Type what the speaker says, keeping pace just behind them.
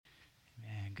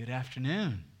Good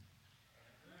afternoon.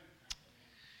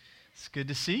 It's good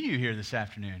to see you here this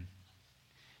afternoon.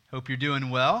 Hope you're doing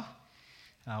well.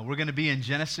 We're going to be in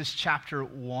Genesis chapter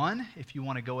 1. If you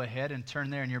want to go ahead and turn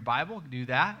there in your Bible, do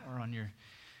that, or on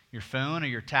your phone or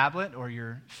your tablet or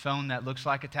your phone that looks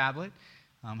like a tablet.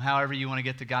 However you want to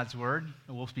get to God's Word.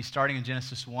 We'll be starting in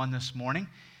Genesis 1 this morning.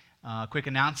 Quick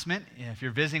announcement. If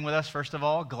you're visiting with us, first of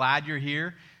all, glad you're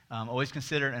here. Always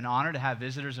consider it an honor to have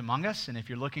visitors among us. And if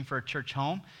you're looking for a church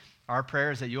home, our prayer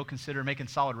is that you'll consider making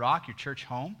Solid Rock your church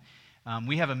home.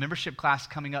 We have a membership class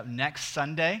coming up next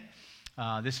Sunday.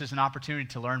 This is an opportunity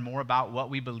to learn more about what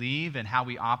we believe and how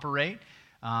we operate.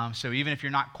 So even if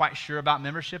you're not quite sure about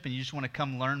membership and you just want to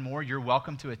come learn more, you're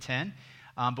welcome to attend.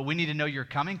 But we need to know you're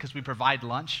coming because we provide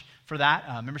lunch for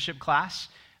that membership class.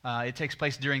 It takes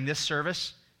place during this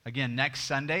service. Again, next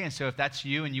Sunday, and so if that's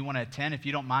you and you want to attend, if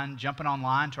you don't mind jumping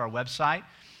online to our website,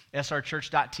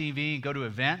 srchurch.tv, and go to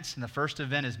events, and the first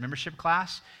event is membership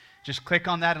class. Just click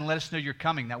on that and let us know you're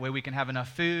coming. That way we can have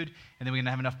enough food, and then we can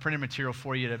have enough printed material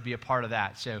for you to be a part of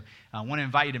that. So I want to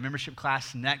invite you to membership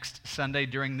class next Sunday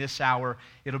during this hour.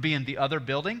 It'll be in the other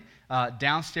building,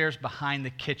 downstairs behind the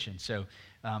kitchen. So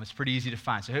it's pretty easy to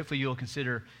find. So hopefully you'll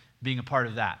consider being a part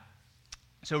of that.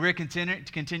 So we're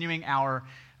continuing our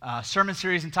sermon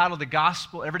series entitled The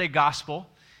Gospel, Everyday Gospel.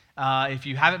 If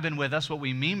you haven't been with us, what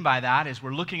we mean by that is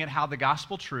we're looking at how the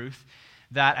gospel truth,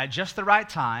 that at just the right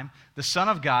time, the Son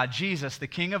of God, Jesus, the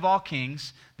King of all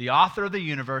kings, the author of the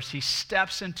universe, he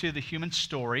steps into the human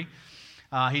story.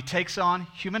 He takes on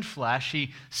human flesh.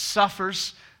 He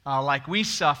suffers like we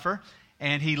suffer,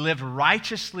 and he lived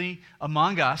righteously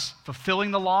among us, fulfilling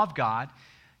the law of God.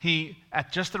 He,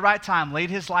 at just the right time, laid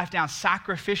his life down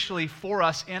sacrificially for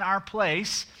us in our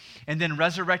place, and then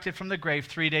resurrected from the grave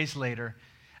 3 days later.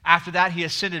 After that, he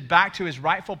ascended back to his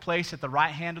rightful place at the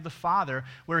right hand of the Father,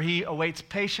 where he awaits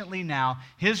patiently now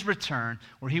his return,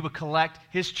 where he will collect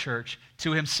his church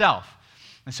to himself.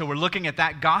 And so we're looking at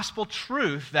that gospel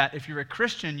truth that if you're a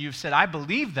Christian, you've said, I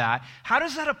believe that. How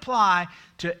does that apply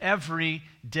to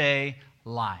everyday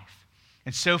life?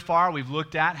 And so far, we've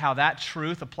looked at how that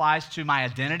truth applies to my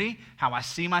identity, how I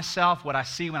see myself, what I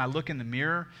see when I look in the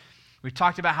mirror. We've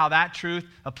talked about how that truth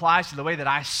applies to the way that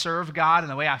I serve God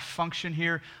and the way I function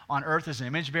here on earth as an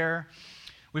image bearer.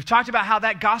 We've talked about how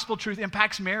that gospel truth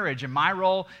impacts marriage and my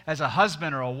role as a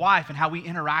husband or a wife and how we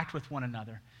interact with one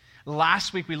another.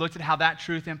 Last week, we looked at how that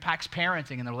truth impacts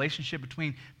parenting and the relationship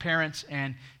between parents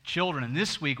and children. And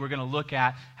this week, we're going to look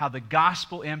at how the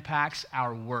gospel impacts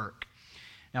our work.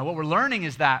 Now, what we're learning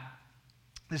is that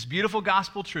this beautiful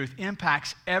gospel truth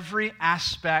impacts every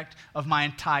aspect of my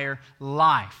entire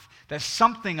life. There's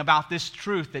something about this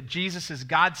truth that Jesus is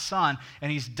God's Son,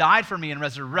 and he's died for me and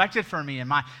resurrected for me, and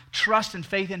my trust and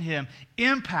faith in him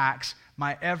impacts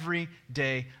my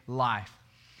everyday life.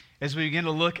 As we begin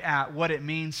to look at what it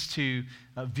means to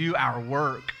view our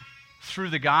work through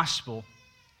the gospel,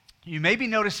 you may be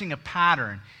noticing a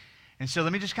pattern. And so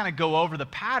let me just kind of go over the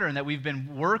pattern that we've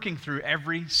been working through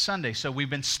every Sunday. So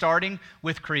we've been starting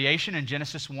with creation in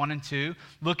Genesis 1 and 2,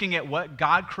 looking at what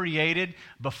God created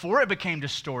before it became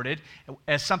distorted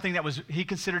as something that he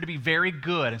considered to be very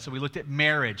good. And so we looked at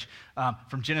marriage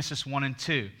from Genesis 1 and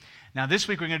 2. Now this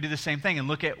week we're going to do the same thing and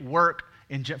look at work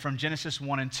from Genesis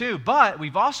 1 and 2. But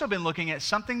we've also been looking at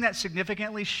something that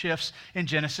significantly shifts in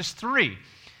Genesis 3.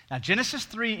 Now Genesis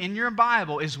 3 in your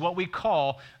Bible is what we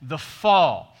call the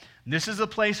fall. This is a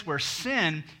place where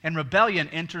sin and rebellion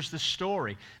enters the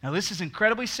story. Now, this is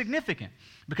incredibly significant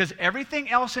because everything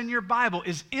else in your Bible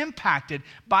is impacted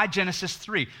by Genesis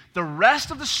 3. The rest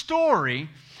of the story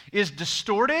is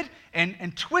distorted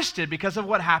and twisted because of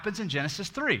what happens in Genesis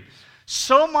 3.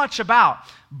 So much about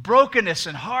brokenness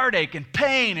and heartache and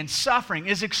pain and suffering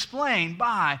is explained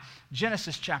by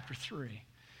Genesis chapter 3.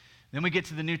 Then we get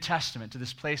to the New Testament, to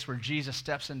this place where Jesus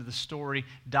steps into the story,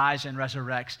 dies and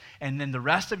resurrects. And then the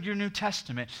rest of your New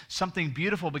Testament, something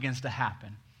beautiful begins to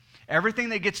happen. Everything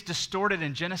that gets distorted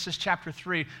in Genesis chapter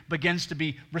 3 begins to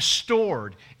be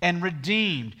restored and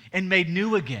redeemed and made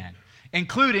new again,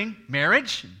 including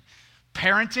marriage and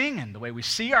parenting and the way we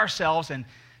see ourselves. And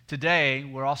today,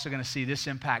 we're also going to see this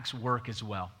impacts work as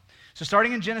well. So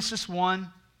starting in Genesis 1,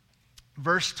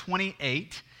 verse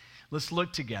 28, let's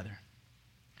look together.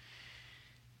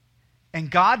 And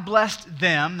God blessed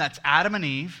them, that's Adam and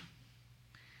Eve,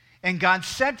 and God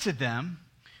said to them,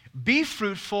 be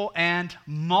fruitful and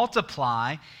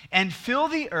multiply, and fill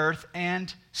the earth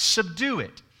and subdue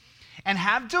it, and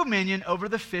have dominion over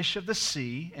the fish of the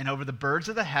sea, and over the birds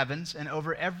of the heavens, and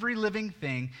over every living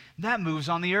thing that moves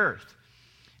on the earth.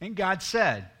 And God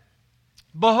said,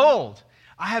 behold,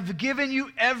 I have given you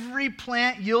every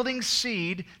plant yielding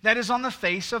seed that is on the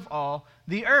face of all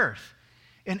the earth,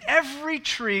 and every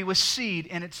tree with seed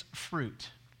in its fruit.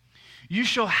 You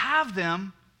shall have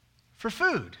them for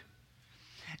food.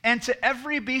 And to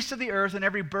every beast of the earth and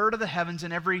every bird of the heavens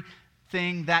and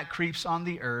everything that creeps on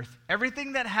the earth,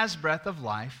 everything that has breath of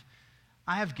life,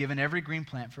 I have given every green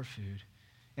plant for food.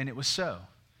 And it was so.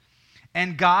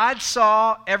 And God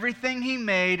saw everything he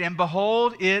made, and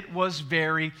behold, it was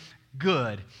very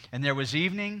good. And there was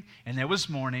evening, and there was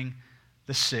morning,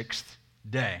 the sixth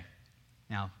day.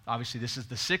 Now, obviously, this is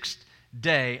the sixth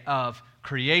day of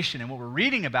creation. And what we're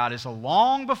reading about is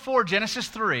long before Genesis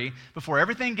 3, before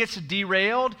everything gets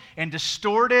derailed and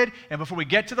distorted, and before we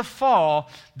get to the fall,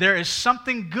 there is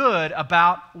something good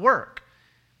about work.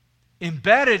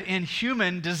 Embedded in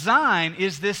human design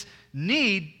is this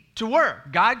need to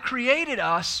work. God created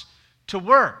us to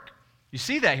work. You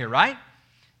see that here, right?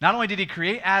 Not only did he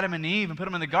create Adam and Eve and put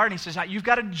them in the garden, he says, you've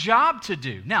got a job to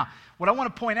do. Now, what I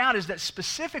want to point out is that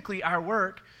specifically our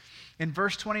work in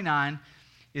verse 29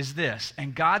 is this.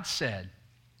 And God said,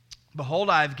 behold,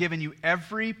 I have given you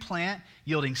every plant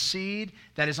yielding seed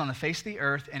that is on the face of the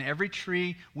earth, and every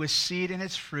tree with seed in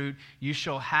its fruit. You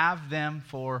shall have them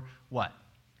for what?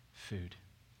 Food.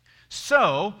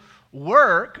 So,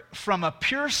 work from a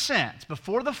pure sense,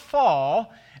 before the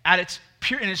fall, in its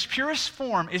purest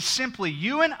form, is simply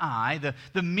you and I,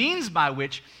 the means by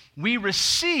which we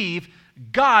receive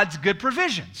God's good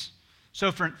provisions.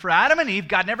 So for Adam and Eve,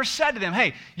 God never said to them,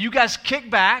 hey, you guys kick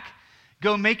back,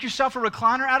 go make yourself a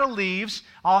recliner out of leaves,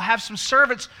 I'll have some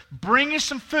servants bring you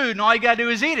some food, and all you got to do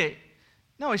is eat it.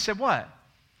 No, he said what?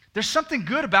 There's something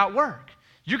good about work.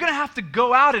 You're going to have to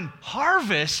go out and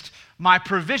harvest my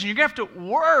provision. You're going to have to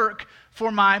work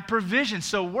for my provision.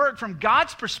 So work from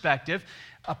God's perspective,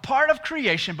 a part of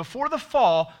creation before the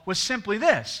fall, was simply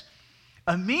this: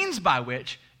 a means by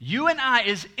which you and I,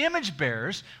 as image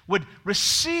bearers, would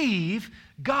receive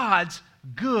God's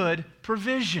good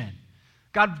provision.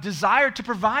 God desired to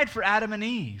provide for Adam and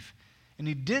Eve, and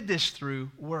he did this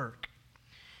through work.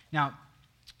 Now,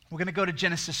 we're going to go to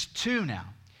Genesis 2 now.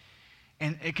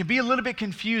 And it can be a little bit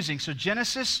confusing. So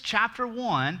Genesis chapter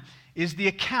 1 is the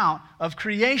account of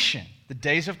creation, the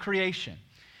days of creation.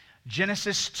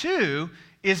 Genesis 2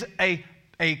 is a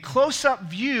close-up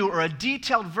view or a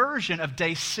detailed version of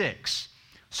day 6.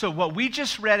 So what we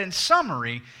just read in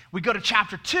summary, we go to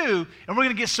chapter 2, and we're going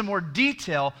to get some more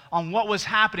detail on what was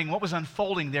happening, what was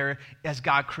unfolding there as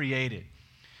God created.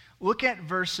 Look at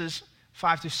verses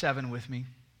 5 through 7 with me.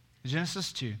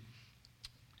 Genesis 2.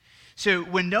 So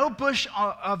when no bush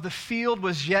of the field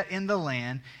was yet in the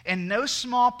land, and no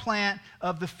small plant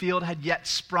of the field had yet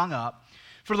sprung up,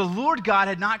 for the Lord God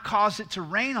had not caused it to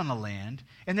rain on the land,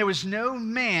 and there was no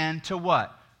man to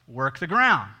what? Work the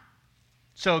ground.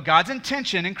 So God's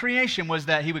intention in creation was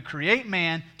that he would create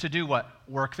man to do what?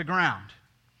 Work the ground.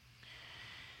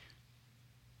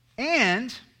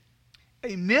 And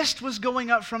a mist was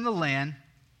going up from the land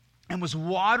and was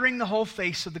watering the whole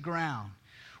face of the ground.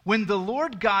 When the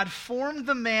Lord God formed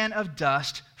the man of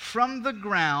dust from the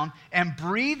ground and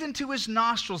breathed into his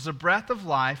nostrils the breath of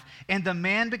life, and the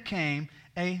man became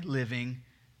a living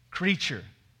creature.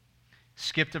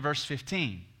 Skip to verse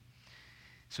 15.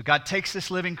 So God takes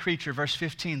this living creature, verse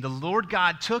 15. The Lord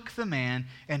God took the man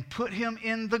and put him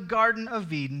in the Garden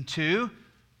of Eden to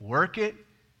work it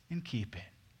and keep it.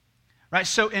 Right?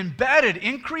 So embedded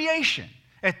in creation,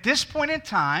 at this point in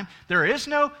time, there is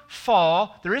no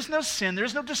fall, there is no sin, there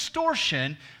is no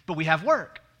distortion, but we have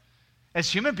work. As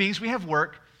human beings, we have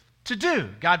work to do.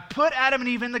 God put Adam and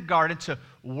Eve in the garden to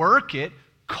work it,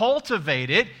 cultivate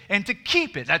it, and to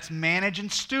keep it. That's manage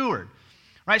and steward.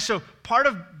 Right? So part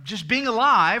of just being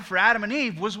alive for Adam and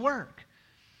Eve was work.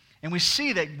 And we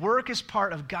see that work is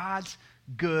part of God's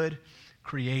good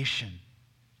creation.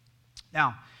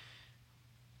 Now,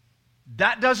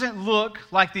 that doesn't look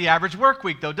like the average work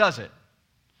week, though, does it?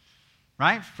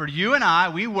 Right? For you and I,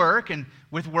 we work, and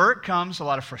with work comes a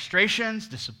lot of frustrations,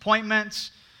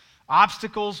 disappointments,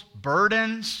 obstacles,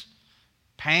 burdens,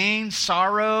 pain,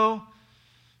 sorrow.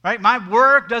 Right? My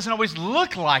work doesn't always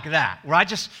look like that, where I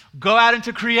just go out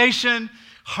into creation,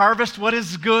 harvest what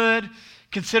is good,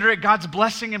 consider it God's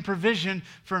blessing and provision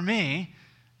for me.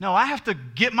 No, I have to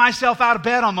get myself out of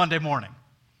bed on Monday morning.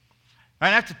 Right?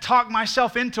 I have to talk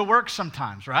myself into work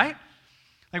sometimes, right?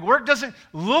 Like work doesn't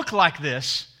look like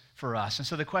this for us. And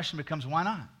so the question becomes, why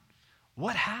not?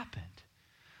 What happened?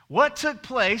 What took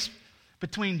place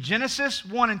between Genesis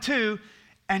 1 and 2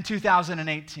 and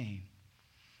 2018?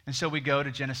 And so we go to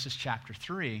Genesis chapter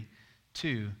 3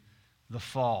 to the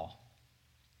fall.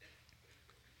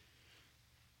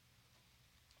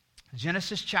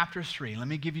 Genesis chapter 3. Let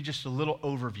me give you just a little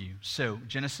overview. So,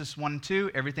 Genesis 1 and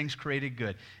 2, everything's created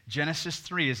good. Genesis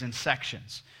 3 is in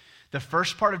sections. The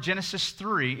first part of Genesis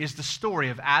 3 is the story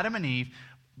of Adam and Eve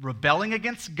rebelling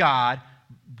against God,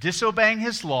 disobeying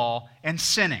his law, and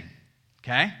sinning.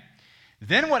 Okay?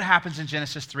 Then what happens in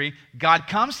Genesis 3? God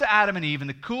comes to Adam and Eve in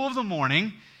the cool of the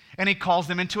morning, and he calls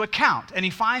them into account. And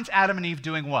he finds Adam and Eve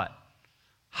doing what?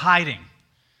 Hiding.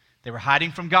 They were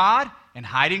hiding from God and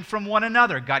hiding from one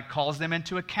another. God calls them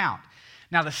into account.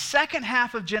 Now, the second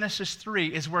half of Genesis 3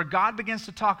 is where God begins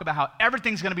to talk about how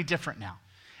everything's going to be different now.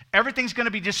 Everything's going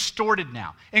to be distorted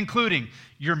now, including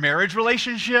your marriage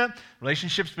relationship,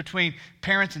 relationships between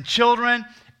parents and children.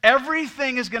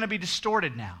 Everything is going to be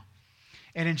distorted now.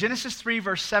 And in Genesis 3,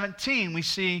 verse 17, we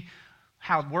see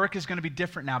how work is going to be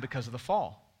different now because of the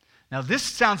fall. Now, this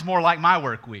sounds more like my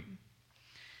work week.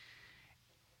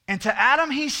 And to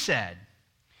Adam he said,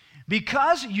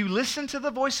 because you listened to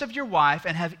the voice of your wife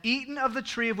and have eaten of the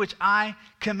tree of which I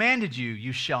commanded you,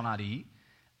 you shall not eat.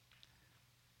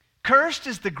 Cursed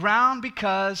is the ground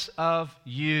because of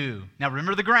you. Now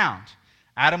remember the ground.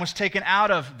 Adam was taken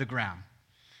out of the ground.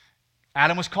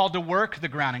 Adam was called to work the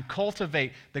ground and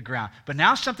cultivate the ground. But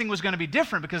now something was going to be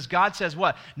different because God says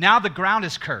what? Now the ground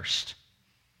is cursed.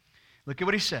 Look at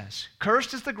what he says.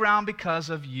 Cursed is the ground because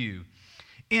of you.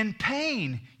 In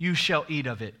pain you shall eat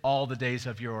of it all the days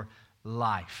of your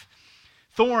life.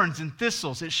 Thorns and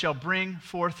thistles it shall bring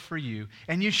forth for you,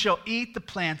 and you shall eat the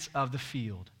plants of the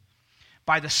field.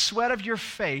 By the sweat of your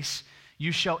face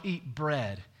you shall eat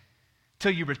bread,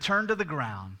 till you return to the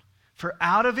ground. For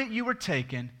out of it you were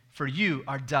taken, for you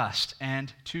are dust,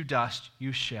 and to dust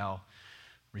you shall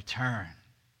return.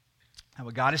 Now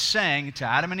what God is saying to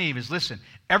Adam and Eve is, listen,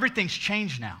 everything's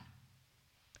changed now.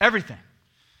 Everything.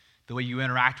 The way you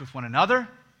interact with one another,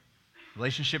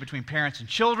 relationship between parents and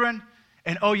children.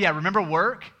 And oh yeah, remember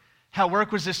work? How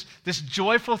work was this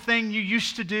joyful thing you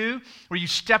used to do, where you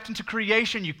stepped into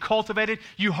creation, you cultivated,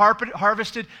 you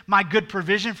harvested my good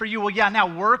provision for you. Well, yeah,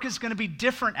 now work is going to be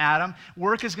different, Adam.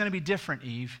 Work is going to be different,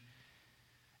 Eve.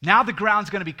 Now the ground's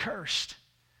going to be cursed.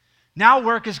 Now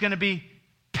work is going to be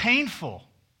painful.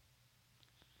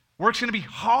 Work's going to be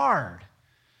hard.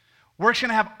 Work's going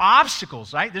to have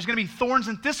obstacles, right? There's going to be thorns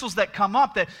and thistles that come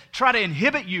up that try to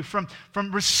inhibit you from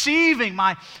receiving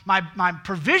my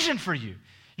provision for you.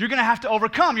 You're going to have to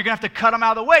overcome. You're going to have to cut them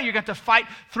out of the way. You're going to have to fight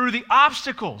through the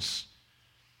obstacles.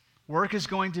 Work is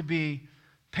going to be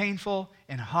painful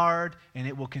and hard, and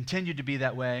it will continue to be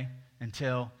that way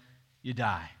until you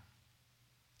die.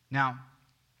 Now,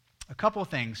 a couple of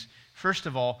things. First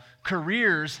of all,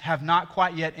 careers have not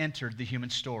quite yet entered the human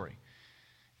story.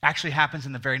 Actually happens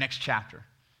in the very next chapter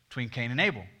between Cain and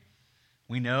Abel.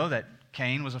 We know that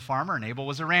Cain was a farmer and Abel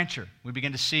was a rancher. We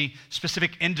begin to see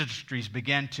specific industries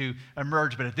begin to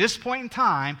emerge. But at this point in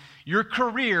time, your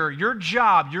career, your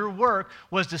job, your work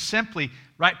was to simply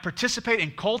participate in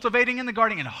cultivating in the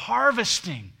garden and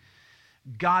harvesting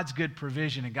God's good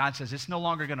provision. And God says it's no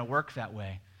longer going to work that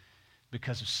way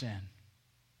because of sin.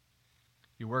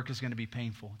 Your work is going to be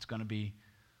painful. It's going to be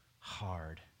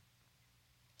hard.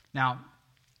 Now,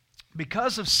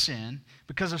 because of sin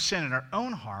in our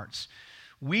own hearts,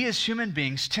 we as human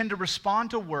beings tend to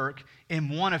respond to work in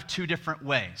one of two different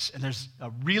ways. And there's a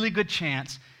really good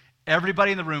chance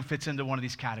everybody in the room fits into one of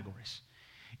these categories.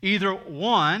 Either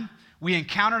one, we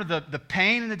encounter the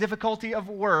pain and the difficulty of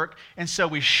work, and so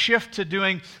we shift to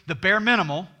doing the bare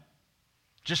minimal,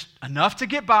 just enough to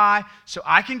get by so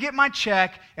I can get my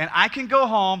check and I can go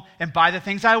home and buy the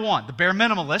things I want, the bare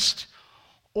minimalist.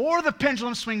 Or the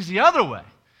pendulum swings the other way.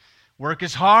 Work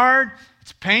is hard,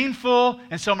 it's painful,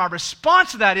 and so my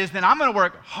response to that is then I'm going to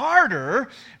work harder,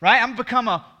 right? I'm going to become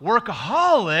a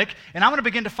workaholic, and I'm going to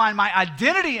begin to find my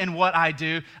identity in what I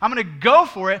do. I'm going to go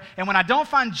for it, and when I don't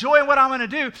find joy in what I'm going to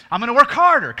do, I'm going to work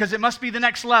harder because it must be the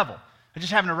next level. I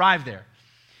just haven't arrived there.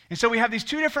 And so we have these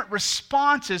two different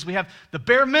responses. We have the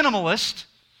bare minimalist,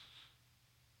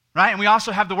 right? And we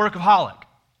also have the workaholic.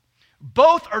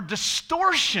 Both are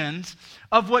distortions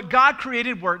of what God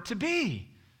created work to be.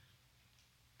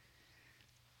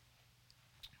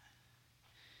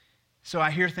 So I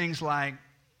hear things like,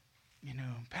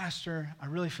 Pastor, I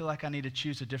really feel like I need to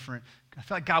choose I feel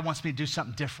like God wants me to do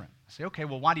something different. I say, okay,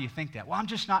 well, why do you think that? Well, I'm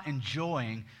just not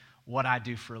enjoying what I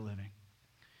do for a living.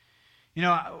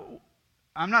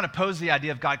 I'm not opposed to the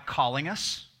idea of God calling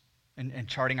us and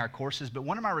charting our courses, but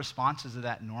one of my responses to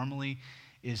that normally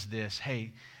is this: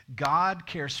 hey, God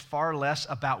cares far less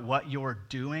about what you're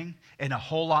doing and a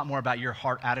whole lot more about your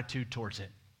heart attitude towards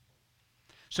it.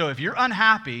 So if you're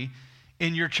unhappy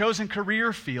in your chosen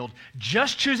career field,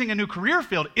 just choosing a new career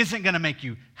field isn't going to make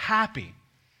you happy.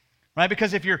 right?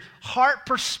 Because if your heart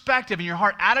perspective and your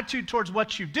heart attitude towards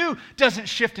what you do doesn't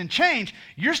shift and change,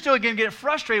 you're still going to get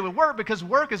frustrated with work because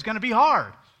work is going to be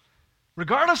hard,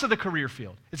 regardless of the career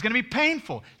field. It's going to be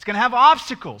painful. It's going to have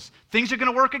obstacles. Things are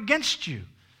going to work against you.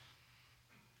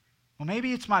 Well,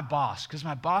 maybe it's my boss because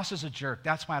my boss is a jerk.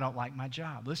 That's why I don't like my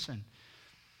job. Listen,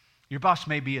 your boss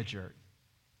may be a jerk,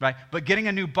 right? But getting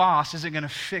a new boss isn't going to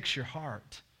fix your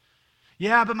heart.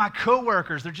 Yeah, but my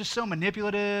coworkers, they're just so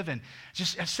manipulative, and I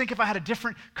just think if I had a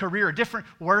different career, a different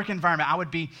work environment, I would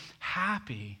be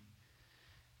happy.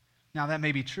 Now, that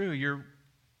may be true. Your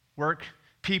work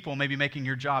people may be making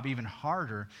your job even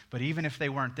harder, but even if they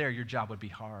weren't there, your job would be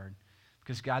hard.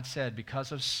 Because God said,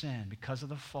 because of sin, because of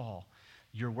the fall,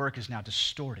 your work is now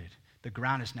distorted. The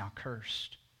ground is now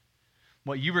cursed.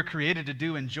 What you were created to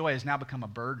do and enjoy has now become a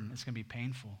burden. It's going to be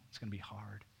painful. It's going to be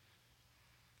hard.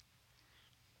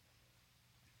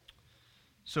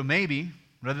 So maybe,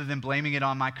 rather than blaming it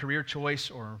on my career choice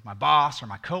or my boss or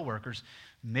my coworkers,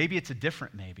 maybe it's a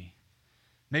different maybe.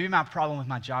 Maybe my problem with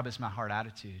my job is my heart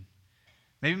attitude.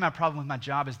 Maybe my problem with my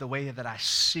job is the way that I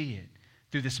see it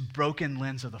through this broken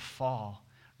lens of the fall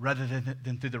rather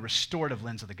than through the restorative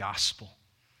lens of the gospel.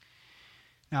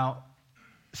 Now,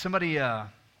 somebody, one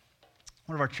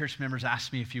of our church members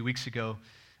asked me a few weeks ago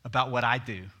about what I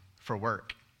do for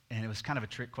work, and it was kind of a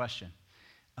trick question.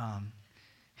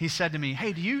 He said to me,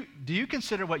 hey, do you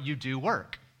consider what you do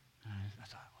work? And I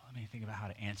thought, well, let me think about how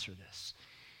to answer this.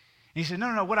 And he said,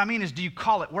 no, what I mean is, do you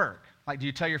call it work? Like, do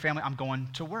you tell your family, I'm going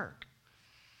to work?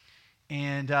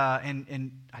 And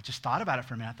I just thought about it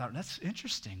for a minute. I thought, that's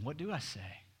interesting. What do I say?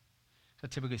 So I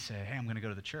typically say, hey, I'm going to go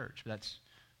to the church. But that's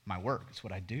my work. It's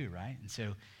what I do, right?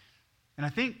 And I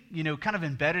think, kind of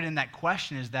embedded in that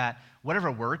question is that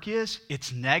whatever work is,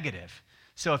 it's negative.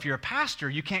 So if you're a pastor,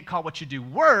 you can't call what you do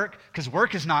work because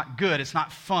work is not good. It's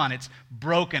not fun. It's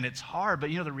broken. It's hard.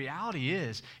 But, the reality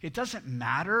is it doesn't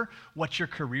matter what your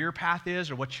career path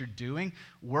is or what you're doing.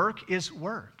 Work is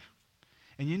work.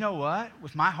 And you know what?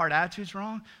 If my heart attitude's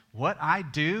wrong, what I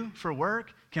do for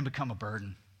work can become a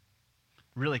burden.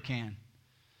 It really can.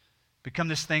 Become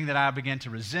this thing that I begin to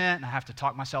resent, and I have to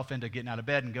talk myself into getting out of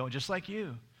bed and going just like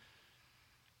you.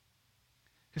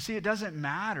 Because see, it doesn't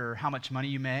matter how much money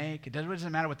you make. It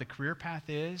doesn't matter what the career path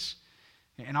is.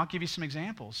 And I'll give you some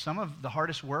examples. Some of the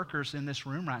hardest workers in this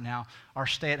room right now are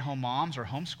stay-at-home moms or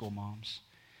homeschool moms.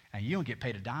 And you don't get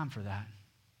paid a dime for that.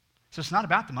 So it's not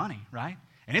about the money, right?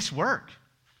 And it's work.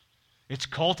 It's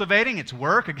cultivating. It's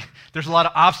work. There's a lot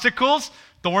of obstacles,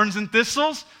 thorns and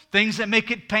thistles, things that make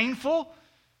it painful.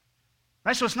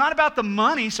 Right? So it's not about the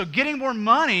money. So getting more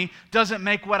money doesn't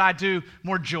make what I do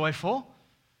more joyful.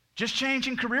 Just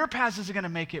changing career paths isn't going to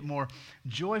make it more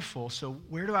joyful. So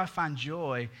where do I find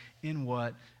joy in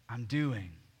what I'm doing?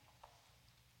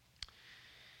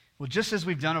 Well, just as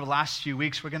we've done over the last few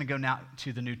weeks, we're going to go now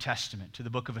to the New Testament, to the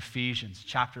book of Ephesians,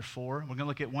 chapter 4. We're going to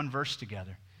look at one verse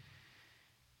together.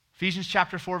 Ephesians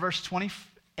chapter 4, verse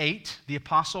 28, the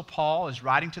Apostle Paul is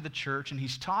writing to the church, and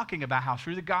he's talking about how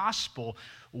through the gospel,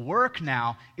 work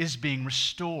now is being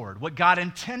restored. What God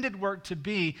intended work to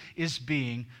be is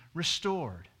being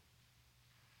restored.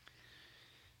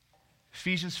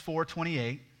 Ephesians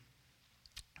 4:28,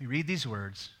 we read these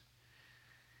words,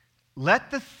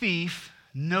 "Let the thief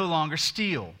no longer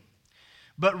steal,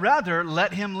 but rather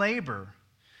let him labor,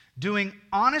 doing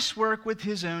honest work with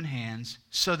his own hands,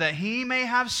 so that he may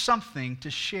have something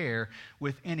to share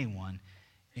with anyone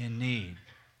in need."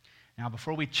 Now,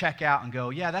 before we check out and go,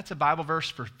 yeah, that's a Bible verse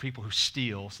for people who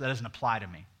steal, so that doesn't apply to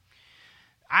me.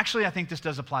 Actually, I think this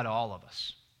does apply to all of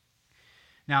us.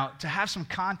 Now, to have some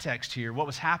context here, what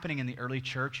was happening in the early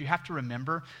church, you have to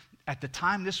remember, at the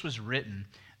time this was written,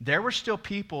 there were still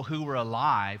people who were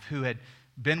alive who had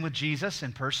been with Jesus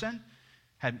in person,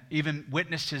 had even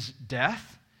witnessed his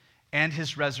death and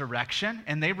his resurrection,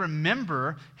 and they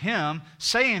remember him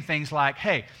saying things like,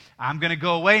 hey, I'm going to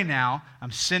go away now,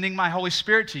 I'm sending my Holy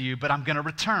Spirit to you, but I'm going to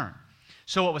return.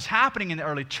 So what was happening in the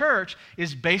early church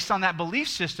is based on that belief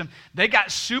system, they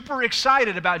got super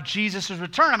excited about Jesus'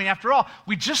 return. I mean, after all,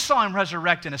 we just saw him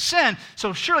resurrect and ascend,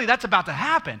 so surely that's about to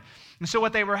happen. And so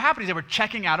what they were happening is they were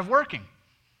checking out of working.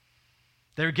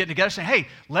 They were getting together saying, hey,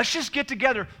 let's just get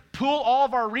together, pool all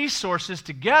of our resources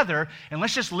together, and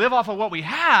let's just live off of what we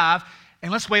have,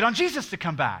 and let's wait on Jesus to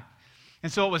come back.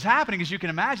 And so what was happening, as you can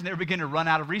imagine, they were beginning to run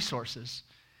out of resources.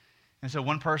 And so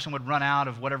one person would run out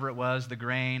of whatever it was, the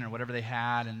grain or whatever they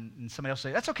had, and somebody else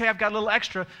would say, that's okay, I've got a little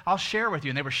extra, I'll share with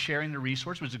you. And they were sharing the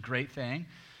resource, which was a great thing.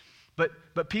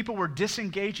 But people were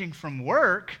disengaging from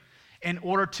work in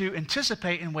order to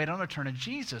anticipate and wait on the return of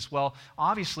Jesus. Well,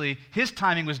 obviously, his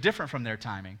timing was different from their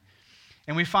timing.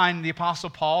 And we find the Apostle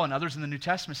Paul and others in the New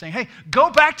Testament saying, hey, go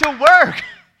back to work.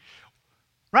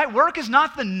 Right? Work is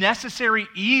not the necessary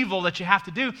evil that you have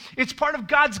to do. It's part of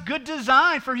God's good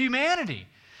design for humanity.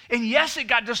 And yes, it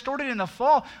got distorted in the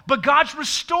fall, but God's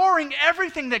restoring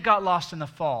everything that got lost in the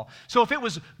fall. So if it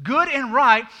was good and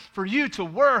right for you to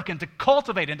work and to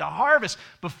cultivate and to harvest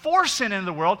before sin in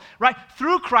the world, right,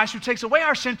 through Christ who takes away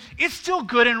our sin, it's still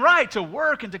good and right to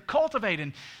work and to cultivate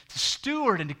and to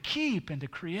steward and to keep and to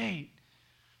create.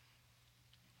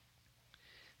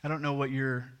 I don't know what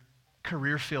your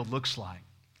career field looks like.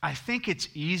 I think it's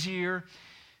easier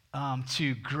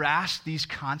to grasp these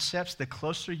concepts the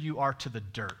closer you are to the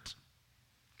dirt,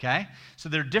 okay? So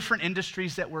there are different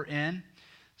industries that we're in.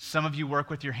 Some of you work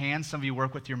with your hands, some of you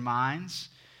work with your minds.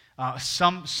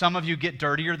 Some of you get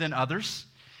dirtier than others.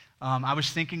 I was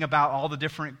thinking about all the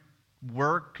different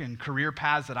work and career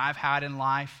paths that I've had in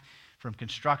life, from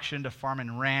construction to farm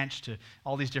and ranch to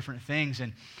all these different things.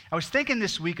 And I was thinking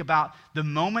this week about the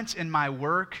moments in my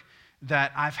work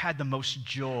that I've had the most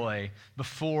joy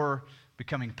before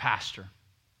becoming pastor.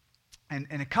 And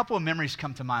a couple of memories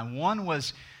come to mind. One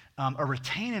was a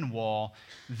retaining wall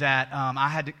that I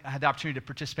had the opportunity to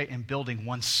participate in building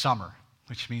one summer,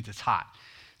 which means it's hot.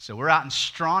 So we're out in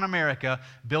Strawn, America,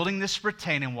 building this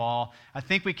retaining wall. I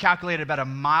think we calculated about 1.25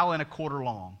 miles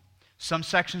long. Some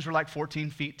sections were like 14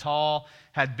 feet tall,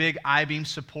 had big I-beam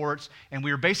supports, and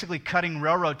we were basically cutting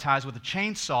railroad ties with a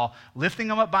chainsaw, lifting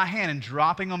them up by hand and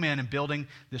dropping them in and building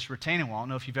this retaining wall. I don't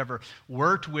know if you've ever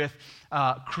worked with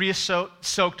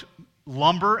creosote-soaked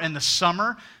lumber in the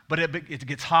summer, but it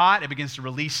gets hot, it begins to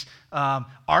release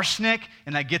arsenic,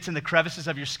 and that gets in the crevices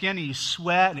of your skin, and you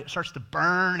sweat, and it starts to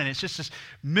burn, and it's just this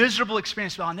miserable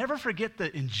experience. But I'll never forget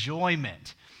the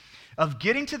enjoyment of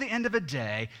getting to the end of a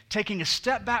day, taking a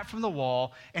step back from the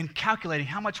wall and calculating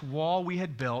how much wall we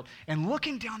had built and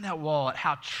looking down that wall at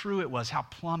how true it was, how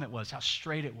plumb it was, how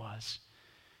straight it was.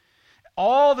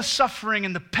 All the suffering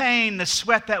and the pain, the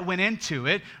sweat that went into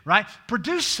it, right,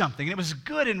 produced something. And it was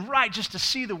good and right just to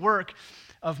see the work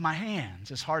of my hands,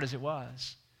 as hard as it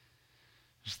was.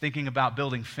 I was thinking about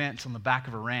building fence on the back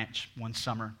of a ranch one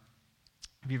summer.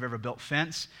 Have you ever built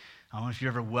fence? I don't know if you've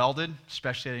ever welded,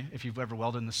 especially if you've ever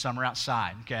welded in the summer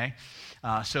outside, okay?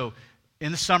 So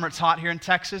in the summer, it's hot here in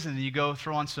Texas, and then you go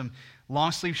throw on some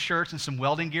long-sleeve shirts and some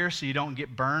welding gear so you don't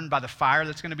get burned by the fire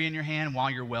that's going to be in your hand while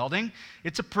you're welding.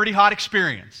 It's a pretty hot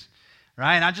experience,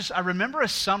 right? And I remember a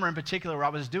summer in particular where I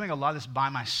was doing a lot of this by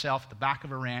myself at the back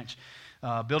of a ranch,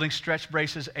 building stretch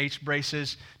braces, H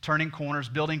braces, turning corners,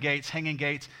 building gates, hanging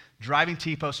gates, driving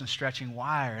T-posts and stretching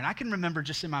wire. And I can remember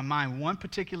just in my mind one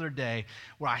particular day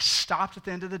where I stopped at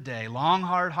the end of the day, long,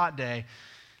 hard, hot day,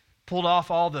 pulled off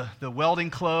all the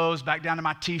welding clothes, back down to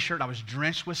my T-shirt. I was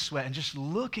drenched with sweat and just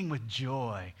looking with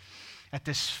joy at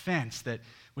this fence that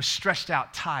was stretched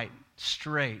out tight,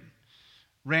 straight,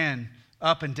 ran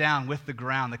up and down with the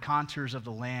ground, the contours of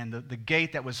the land, the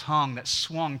gate that was hung, that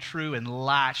swung true and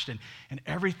latched, and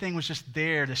everything was just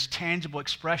there, this tangible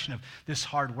expression of this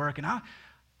hard work. And I'm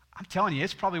telling you,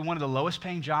 it's probably one of the lowest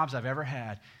paying jobs I've ever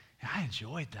had, and I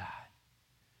enjoyed that.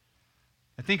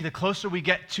 I think the closer we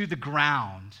get to the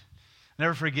ground, I'll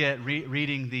never forget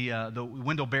reading the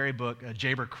Wendell Berry book,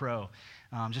 Jayber Crow.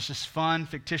 Just this fun,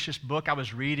 fictitious book I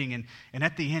was reading, and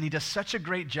at the end, he does such a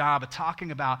great job of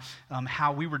talking about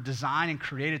how we were designed and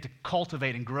created to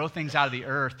cultivate and grow things out of the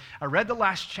earth. I read the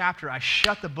last chapter, I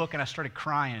shut the book, and I started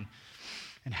crying.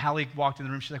 And Hallie walked in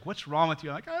the room, she's like, "What's wrong with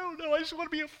you?" I'm like, "I don't know, I just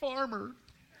want to be a farmer.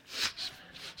 I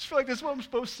just feel like that's what I'm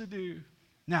supposed to do."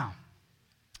 Now,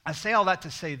 I say all that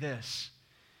to say this.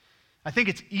 I think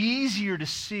it's easier to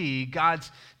see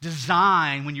God's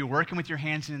design when you're working with your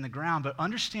hands and in the ground, but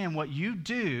understand what you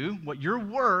do, what your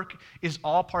work is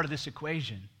all part of this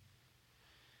equation.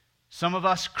 Some of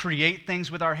us create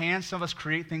things with our hands, some of us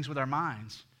create things with our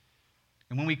minds.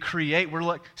 And when we create, we're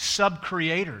like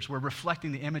sub-creators. We're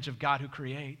reflecting the image of God who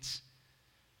creates.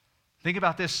 Think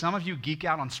about this. Some of you geek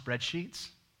out on spreadsheets.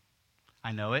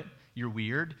 I know it. You're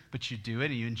weird, but you do it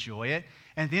and you enjoy it.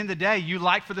 And at the end of the day, you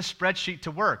like for the spreadsheet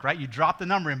to work, right? You drop the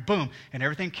number and boom, and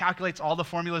everything calculates, all the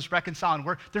formulas reconcile and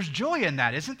work. There's joy in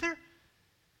that, isn't there?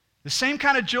 The same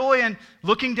kind of joy in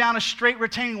looking down a straight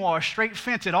retaining wall, a straight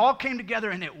fence. It all came together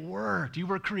and it worked. You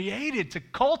were created to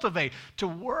cultivate, to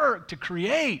work, to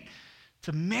create,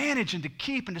 to manage and to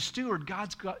keep and to steward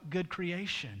God's good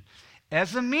creation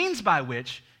as a means by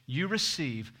which you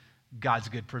receive God's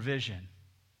good provision.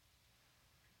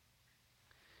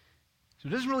 So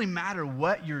it doesn't really matter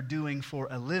what you're doing for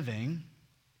a living.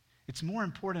 It's more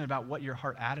important about what your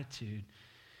heart attitude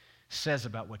says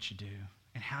about what you do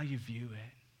and how you view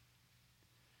it.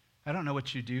 I don't know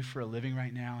what you do for a living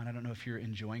right now, and I don't know if you're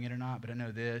enjoying it or not, but I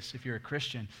know this. If you're a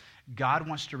Christian, God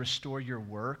wants to restore your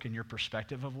work and your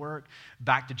perspective of work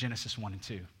back to Genesis 1 and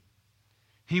 2.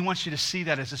 He wants you to see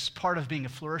that as this part of being a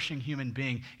flourishing human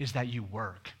being is that you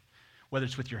work. Whether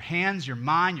it's with your hands, your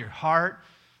mind, your heart,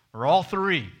 or all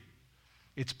three,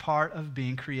 it's part of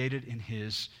being created in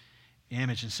His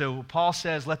image. And so Paul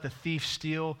says, let the thief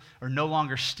steal or no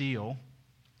longer steal.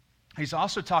 He's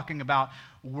also talking about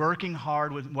working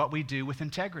hard with what we do with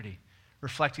integrity,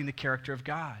 reflecting the character of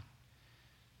God.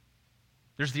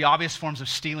 There's the obvious forms of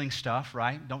stealing stuff,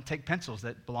 right? Don't take pencils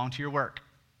that belong to your work.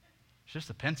 It's just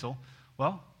a pencil.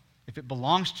 Well, if it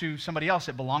belongs to somebody else,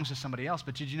 it belongs to somebody else.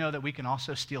 But did you know that we can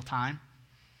also steal time?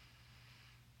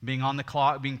 Being on the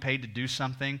clock, being paid to do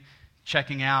something,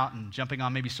 checking out and jumping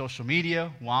on maybe social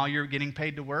media while you're getting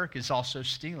paid to work is also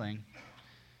stealing.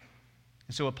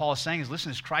 And so what Paul is saying is, listen,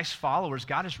 as Christ's followers,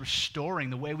 God is restoring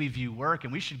the way we view work,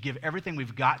 and we should give everything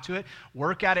we've got to it,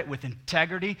 work at it with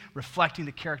integrity, reflecting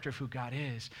the character of who God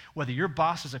is. Whether your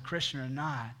boss is a Christian or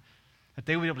not, that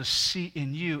they will be able to see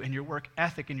in you and your work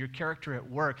ethic and your character at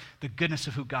work the goodness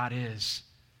of who God is.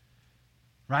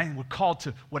 Right? And we're called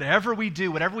to whatever we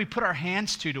do, whatever we put our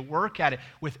hands to work at it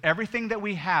with everything that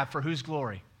we have for whose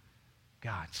glory?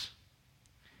 God's.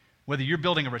 Whether you're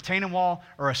building a retaining wall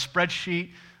or a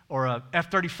spreadsheet or a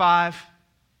F-35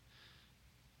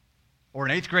 or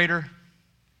an 8th grader,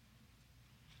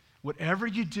 whatever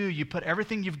you do, you put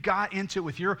everything you've got into it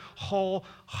with your whole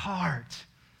heart,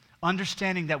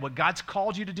 understanding that what God's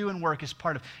called you to do in work is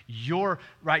part of your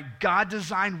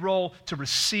God-designed role to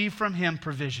receive from Him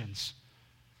provisions.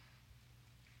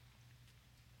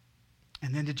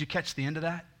 And then did you catch the end of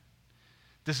that?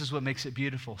 This is what makes it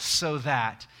beautiful. So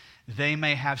that they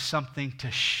may have something to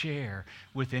share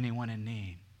with anyone in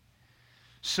need.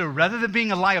 So rather than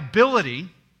being a liability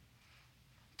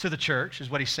to the church,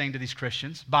 is what he's saying to these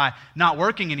Christians, by not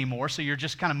working anymore, so you're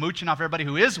just kind of mooching off everybody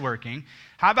who is working,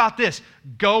 how about this?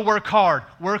 Go work hard.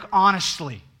 Work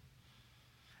honestly.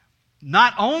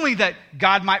 Not only that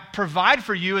God might provide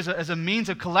for you as a means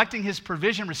of collecting His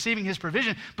provision, receiving His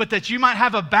provision, but that you might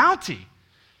have a bounty.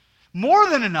 More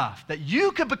than enough, that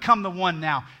you could become the one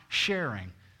now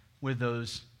sharing with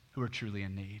those who are truly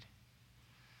in need.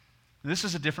 And this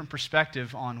is a different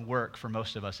perspective on work for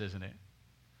most of us, isn't it?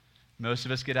 Most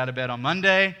of us get out of bed on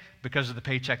Monday because of the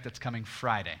paycheck that's coming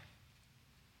Friday.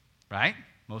 Right?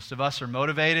 Most of us are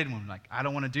motivated and we're like, I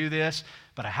don't want to do this,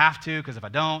 but I have to, because if I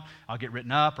don't, I'll get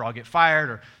written up or I'll get fired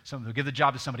or someone will give the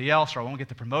job to somebody else or I won't get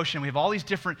the promotion. We have all these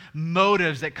different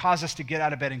motives that cause us to get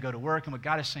out of bed and go to work. And what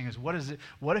God is saying is, what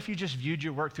if you just viewed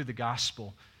your work through the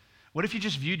gospel? What if you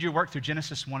just viewed your work through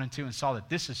Genesis 1 and 2 and saw that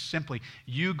this is simply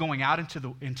you going out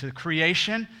into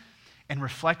creation and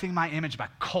reflecting my image by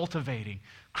cultivating,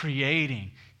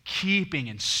 creating, keeping,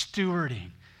 and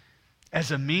stewarding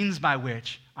as a means by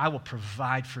which I will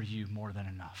provide for you more than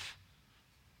enough.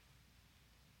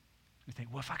 You think,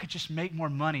 well, if I could just make more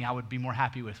money, I would be more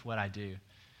happy with what I do.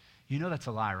 You know that's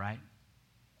a lie, right?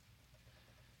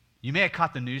 You may have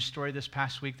caught the news story this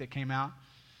past week that came out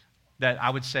that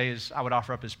I would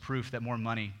offer up as proof that more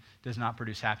money does not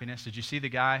produce happiness. Did you see the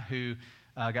guy who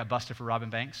got busted for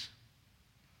robbing banks?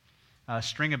 A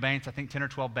string of banks, I think 10 or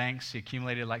 12 banks. He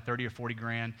accumulated like 30 or 40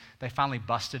 grand. They finally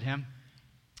busted him.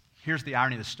 Here's the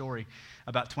irony of the story.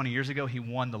 About 20 years ago, he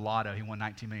won the lotto. He won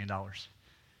 $19 million.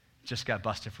 Just got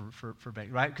busted for bank,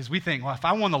 right? Because we think, well, if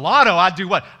I won the lotto, I'd do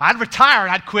what? I'd retire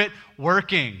and I'd quit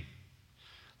working.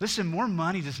 Listen, more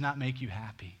money does not make you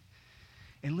happy.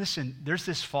 And listen, there's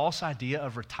this false idea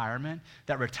of retirement,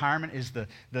 that retirement is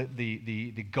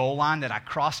the goal line that I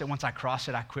cross it. Once I cross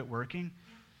it, I quit working.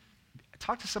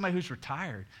 Talk to somebody who's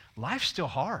retired. Life's still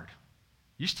hard.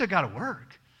 You still got to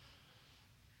work.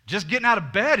 Just getting out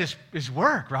of bed is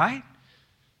work, right?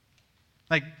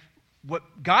 Like, what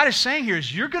God is saying here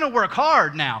is you're going to work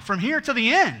hard now from here to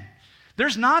the end.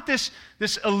 There's not this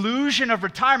illusion of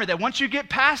retirement that once you get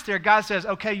past there, God says,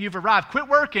 okay, you've arrived. Quit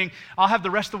working. I'll have the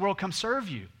rest of the world come serve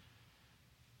you.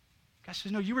 God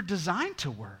says, no, you were designed to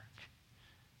work.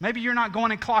 Maybe you're not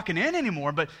going and clocking in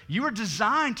anymore, but you were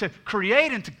designed to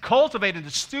create and to cultivate and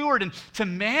to steward and to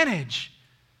manage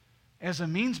as a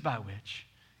means by which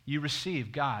you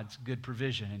receive God's good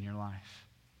provision in your life.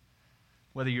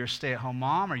 Whether you're a stay-at-home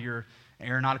mom or you're an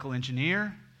aeronautical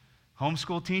engineer,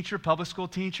 homeschool teacher, public school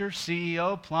teacher,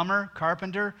 CEO, plumber,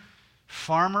 carpenter,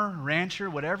 farmer, rancher,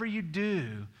 whatever you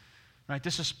do, right?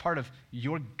 This is part of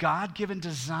your God-given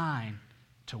design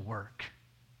to work.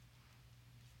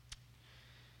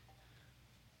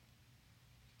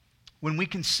 When we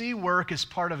can see work as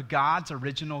part of God's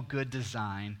original good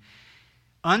design,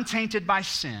 untainted by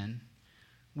sin,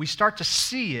 we start to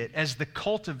see it as the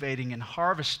cultivating and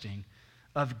harvesting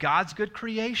of God's good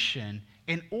creation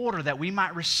in order that we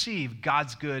might receive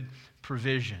God's good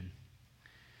provision.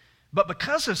 But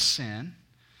because of sin,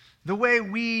 the way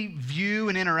we view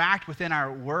and interact within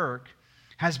our work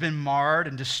has been marred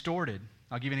and distorted.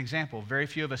 I'll give you an example. Very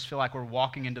few of us feel like we're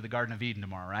walking into the Garden of Eden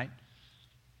tomorrow, right?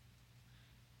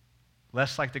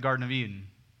 Less like the Garden of Eden,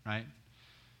 right?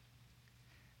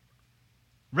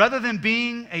 Rather than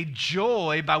being a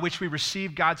joy by which we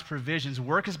receive God's provisions,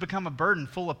 work has become a burden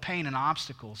full of pain and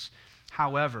obstacles.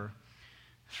 However,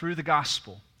 through the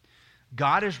gospel,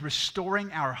 God is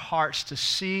restoring our hearts to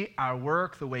see our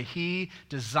work the way He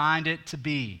designed it to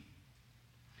be.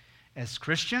 As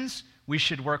Christians, we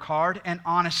should work hard and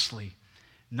honestly,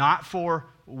 not for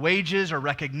wages or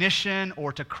recognition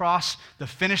or to cross the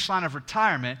finish line of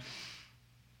retirement,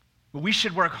 but we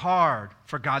should work hard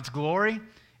for God's glory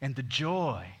and the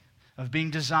joy of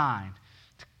being designed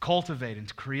to cultivate and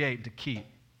to create and to keep.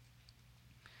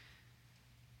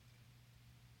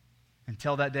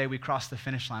 Until that day we cross the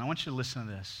finish line. I want you to listen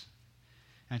to this.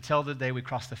 Until the day we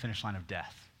cross the finish line of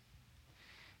death.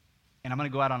 And I'm going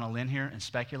to go out on a limb here and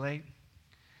speculate.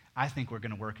 I think we're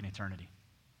going to work in eternity.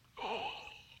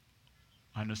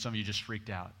 I know some of you just freaked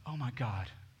out. Oh my God,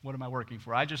 what am I working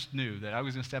for? I just knew that I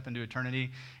was going to step into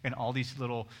eternity and all these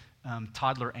little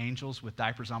toddler angels with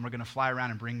diapers on were going to fly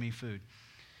around and bring me food.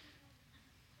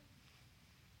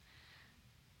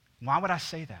 Why would I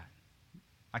say that?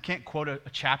 I can't quote a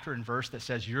chapter and verse that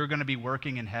says you're going to be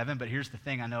working in heaven, but here's the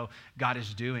thing I know God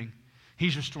is doing.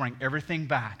 He's restoring everything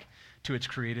back to its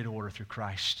created order through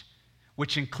Christ,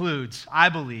 which includes, I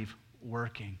believe,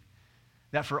 working.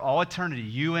 That for all eternity,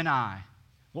 you and I,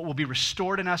 what will be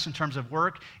restored in us in terms of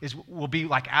work will be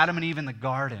like Adam and Eve in the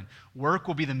garden. Work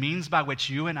will be the means by which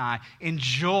you and I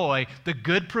enjoy the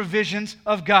good provisions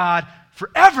of God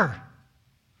forever.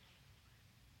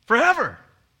 Forever.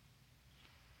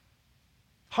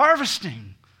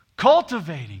 Harvesting,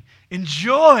 cultivating,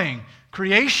 enjoying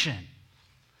creation.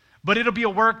 But it'll be a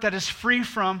work that is free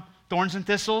from thorns and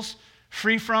thistles,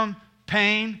 free from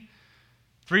pain,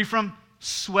 free from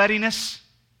sweatiness.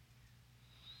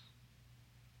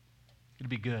 It'll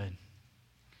be good.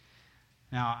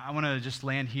 Now, I want to just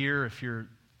land here. If you're,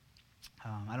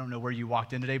 I don't know where you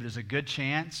walked in today, but there's a good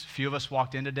chance, a few of us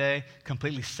walked in today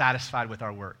completely satisfied with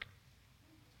our work,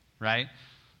 right?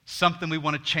 Something we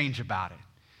want to change about it.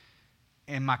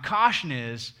 And my caution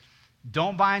is,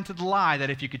 don't buy into the lie that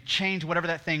if you could change whatever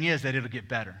that thing is, that it'll get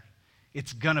better.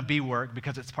 It's going to be work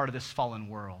because it's part of this fallen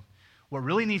world. What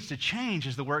really needs to change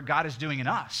is the work God is doing in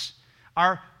us,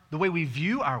 the way we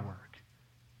view our work,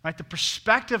 right? The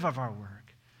perspective of our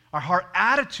work, our heart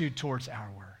attitude towards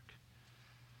our work.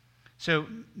 So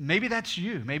maybe that's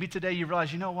you. Maybe today you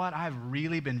realize, you know what? I've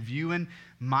really been viewing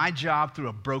my job through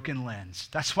a broken lens.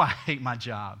 That's why I hate my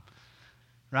job,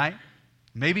 right?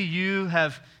 Maybe you've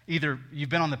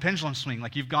been on the pendulum swing,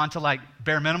 like you've gone to like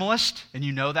bare minimalist, and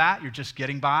you know that, you're just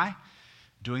getting by,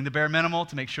 doing the bare minimal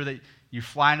to make sure that you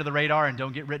fly under the radar and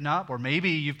don't get written up. Or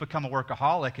maybe you've become a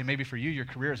workaholic, and maybe for you, your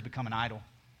career has become an idol.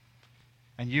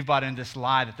 And you've bought into this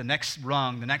lie that the next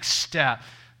rung, the next step,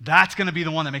 that's going to be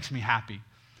the one that makes me happy.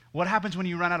 What happens when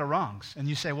you run out of rungs? And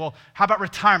you say, well, how about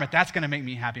retirement? That's going to make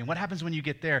me happy. And what happens when you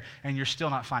get there and you're still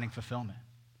not finding fulfillment?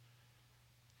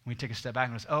 We take a step back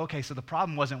and go, oh, okay, so the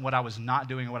problem wasn't what I was not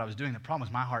doing or what I was doing. The problem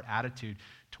was my heart attitude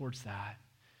towards that.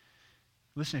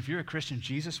 Listen, if you're a Christian,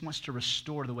 Jesus wants to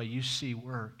restore the way you see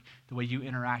work, the way you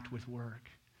interact with work.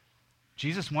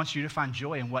 Jesus wants you to find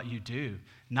joy in what you do,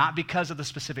 not because of the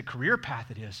specific career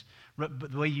path it is,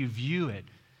 but the way you view it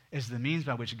is the means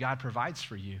by which God provides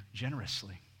for you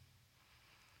generously.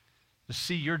 To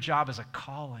see your job as a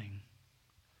calling,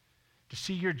 to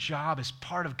see your job as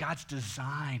part of God's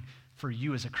design for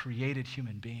you as a created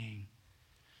human being.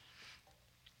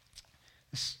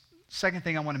 The second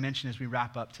thing I want to mention as we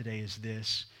wrap up today is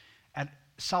this. At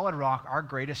Solid Rock, our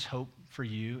greatest hope for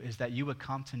you is that you would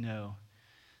come to know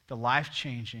the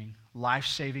life-changing,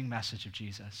 life-saving message of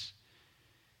Jesus.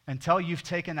 Until you've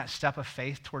taken that step of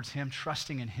faith towards Him,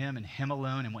 trusting in Him and Him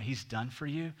alone and what He's done for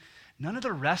you, none of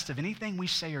the rest of anything we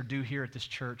say or do here at this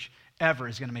church ever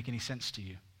is going to make any sense to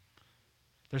you.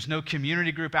 There's no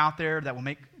community group out there that will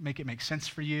make it make sense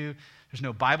for you. There's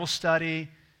no Bible study.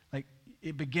 Like,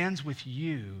 it begins with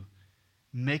you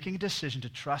making a decision to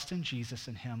trust in Jesus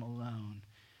and Him alone.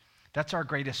 That's our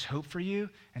greatest hope for you,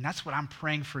 and that's what I'm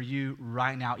praying for you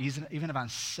right now. Even if I'm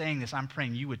saying this, I'm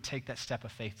praying you would take that step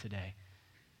of faith today.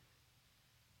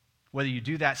 Whether you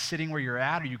do that sitting where you're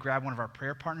at or you grab one of our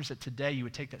prayer partners, that today you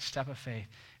would take that step of faith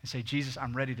and say, Jesus,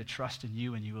 I'm ready to trust in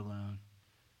you and you alone.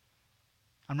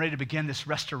 I'm ready to begin this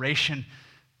restoration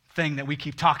thing that we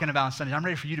keep talking about on Sundays. I'm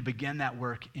ready for you to begin that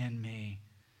work in me.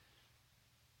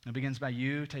 It begins by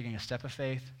you taking a step of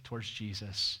faith towards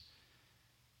Jesus.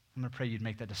 I'm going to pray you'd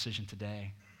make that decision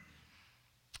today.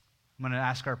 I'm going to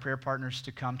ask our prayer partners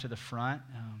to come to the front.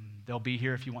 They'll be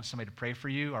here if you want somebody to pray for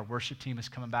you. Our worship team is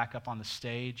coming back up on the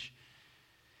stage.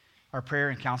 Our prayer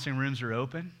and counseling rooms are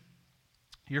open.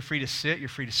 You're free to sit. You're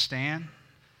free to stand.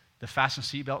 The fasten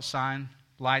seatbelt sign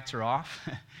lights are off.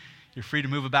 You're free to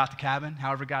move about the cabin,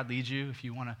 however God leads you. If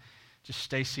you want to just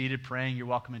stay seated praying, you're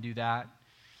welcome to do that.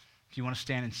 If you want to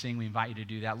stand and sing, we invite you to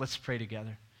do that. Let's pray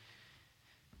together.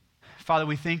 Father,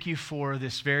 we thank you for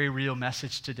this very real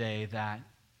message today that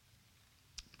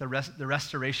the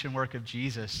restoration work of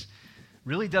Jesus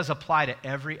really does apply to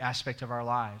every aspect of our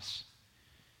lives.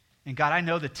 And God, I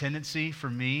know the tendency for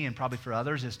me and probably for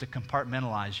others is to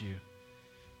compartmentalize you,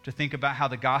 to think about how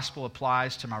the gospel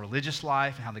applies to my religious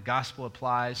life and how the gospel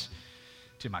applies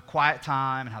to my quiet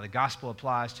time and how the gospel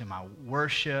applies to my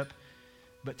worship.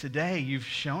 But today you've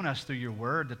shown us through your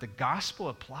word that the gospel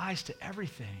applies to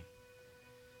everything.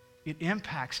 It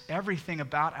impacts everything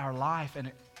about our life.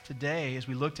 And today, as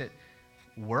we looked at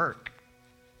work,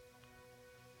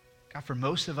 God, for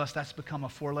most of us, that's become a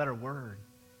 4-letter word.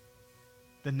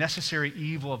 The necessary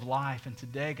evil of life. And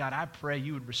today, God, I pray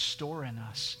you would restore in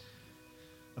us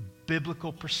a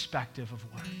biblical perspective of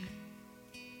work.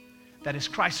 That as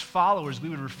Christ's followers, we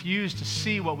would refuse to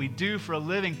see what we do for a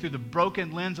living through the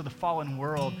broken lens of the fallen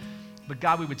world. But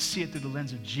God, we would see it through the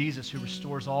lens of Jesus, who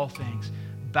restores all things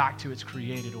back to its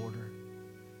created order.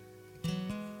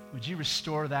 Would you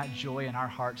restore that joy in our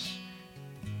hearts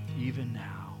even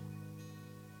now?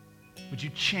 Would you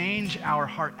change our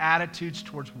heart attitudes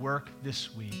towards work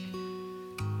this week?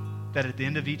 That at the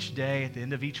end of each day, at the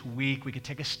end of each week, we could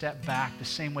take a step back the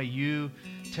same way you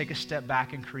take a step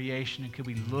back in creation, and could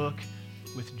we look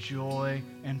with joy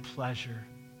and pleasure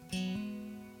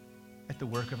at the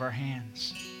work of our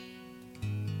hands?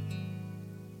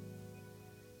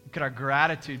 Could our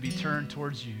gratitude be turned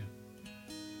towards you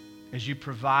as you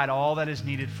provide all that is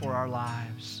needed for our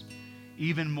lives,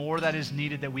 even more that is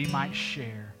needed that we might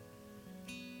share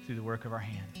through the work of our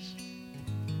hands.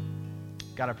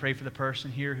 God, I pray for the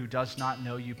person here who does not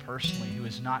know you personally, who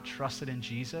has not trusted in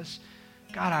Jesus.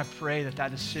 God, I pray that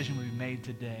that decision will be made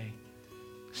today.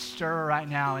 Stir right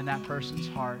now in that person's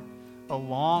heart a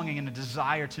longing and a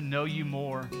desire to know you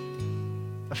more,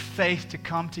 a faith to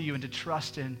come to you and to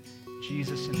trust in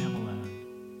Jesus and him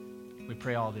alone. We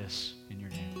pray all this in your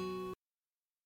name.